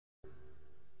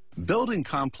Building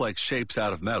complex shapes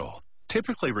out of metal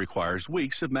typically requires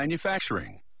weeks of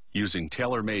manufacturing, using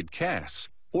tailor-made casts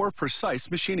or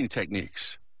precise machining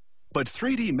techniques. But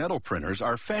 3D metal printers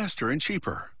are faster and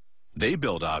cheaper. They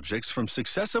build objects from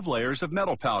successive layers of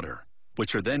metal powder,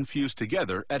 which are then fused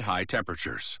together at high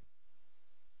temperatures.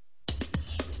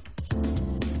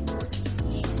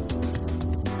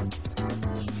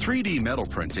 "3D metal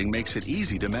printing makes it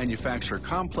easy to manufacture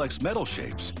complex metal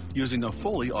shapes using a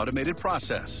fully automated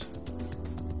process.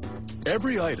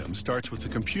 Every item starts with a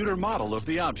computer model of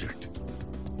the object.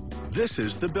 This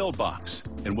is the build box,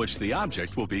 in which the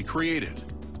object will be created.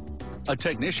 A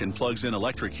technician plugs in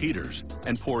electric heaters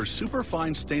and pours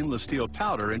superfine stainless steel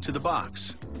powder into the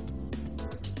box.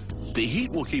 The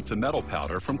heat will keep the metal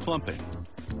powder from clumping.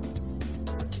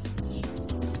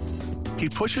 He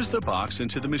pushes the box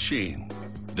into the machine,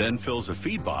 then fills a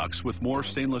feed box with more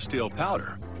stainless steel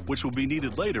powder, which will be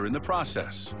needed later in the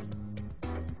process.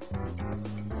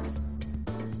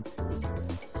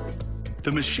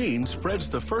 The machine spreads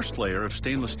the first layer of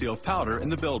stainless steel powder in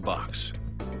the build box.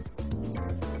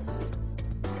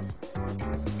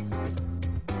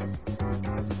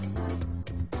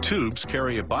 Tubes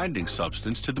carry a binding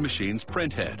substance to the machine's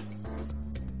print head.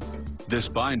 This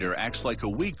binder acts like a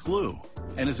weak glue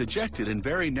and is ejected in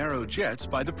very narrow jets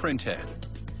by the print head.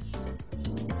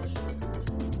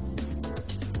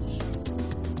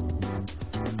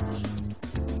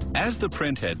 As the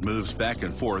print head moves back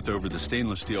and forth over the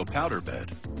stainless steel powder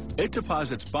bed, it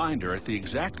deposits binder at the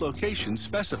exact location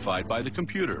specified by the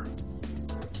computer.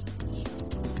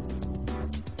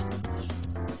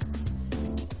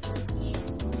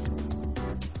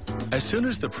 As soon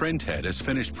as the print head has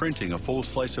finished printing a full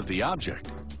slice of the object,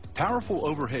 powerful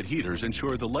overhead heaters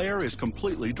ensure the layer is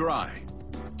completely dry.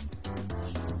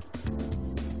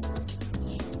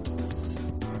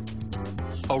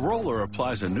 A roller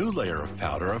applies a new layer of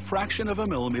powder a fraction of a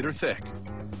millimeter thick.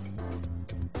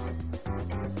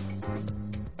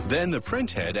 Then the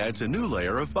print head adds a new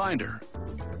layer of binder.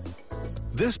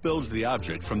 This builds the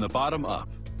object from the bottom up.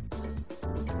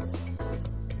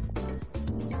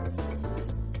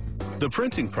 The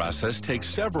printing process takes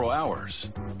several hours.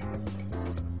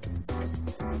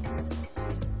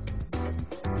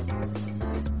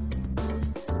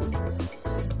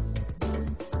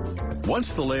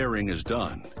 Once the layering is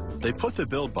done, they put the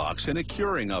build box in a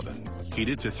curing oven,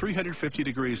 heated to 350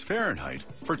 degrees Fahrenheit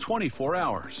for 24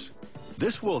 hours.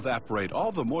 This will evaporate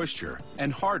all the moisture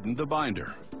and harden the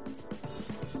binder.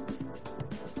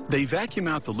 They vacuum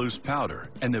out the loose powder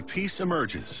and the piece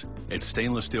emerges, its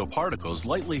stainless steel particles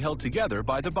lightly held together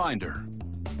by the binder.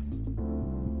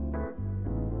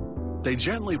 They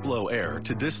gently blow air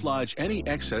to dislodge any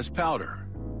excess powder.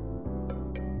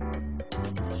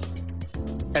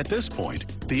 At this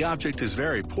point, the object is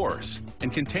very porous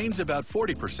and contains about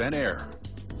 40% air.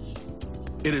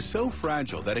 It is so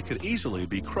fragile that it could easily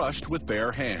be crushed with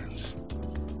bare hands.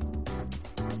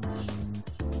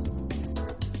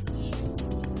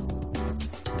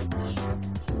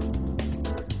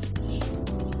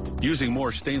 Using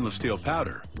more stainless steel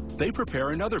powder, they prepare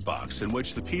another box in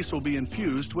which the piece will be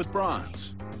infused with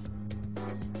bronze.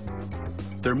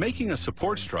 They're making a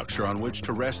support structure on which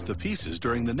to rest the pieces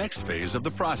during the next phase of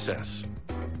the process.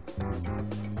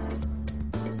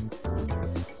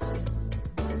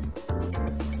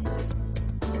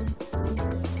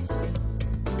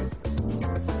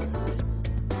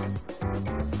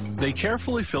 They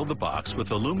carefully fill the box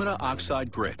with alumina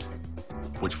oxide grit,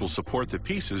 which will support the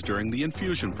pieces during the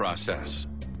infusion process.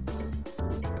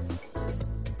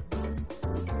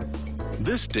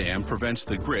 This dam prevents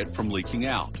the grit from leaking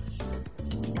out.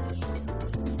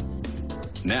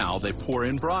 Now they pour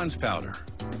in bronze powder.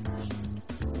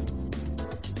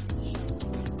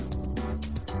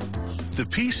 The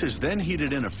piece is then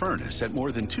heated in a furnace at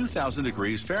more than 2,000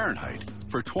 degrees Fahrenheit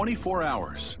for 24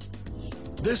 hours.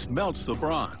 This melts the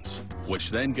bronze, which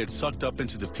then gets sucked up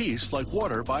into the piece like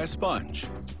water by a sponge.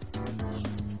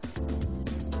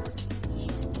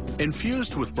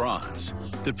 Infused with bronze,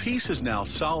 the piece is now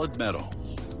solid metal.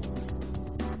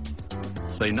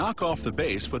 They knock off the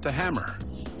base with a hammer.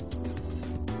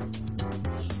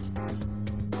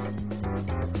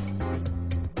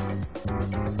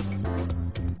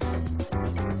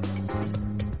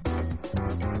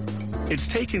 It's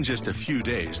taken just a few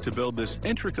days to build this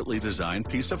intricately designed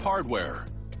piece of hardware.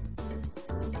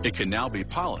 It can now be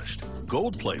polished,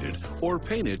 gold-plated, or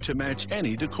painted to match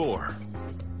any decor.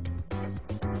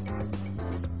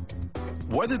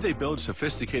 Whether they build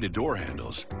sophisticated door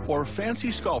handles or fancy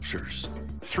sculptures,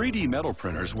 3D metal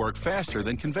printers work faster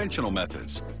than conventional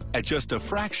methods at just a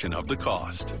fraction of the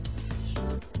cost.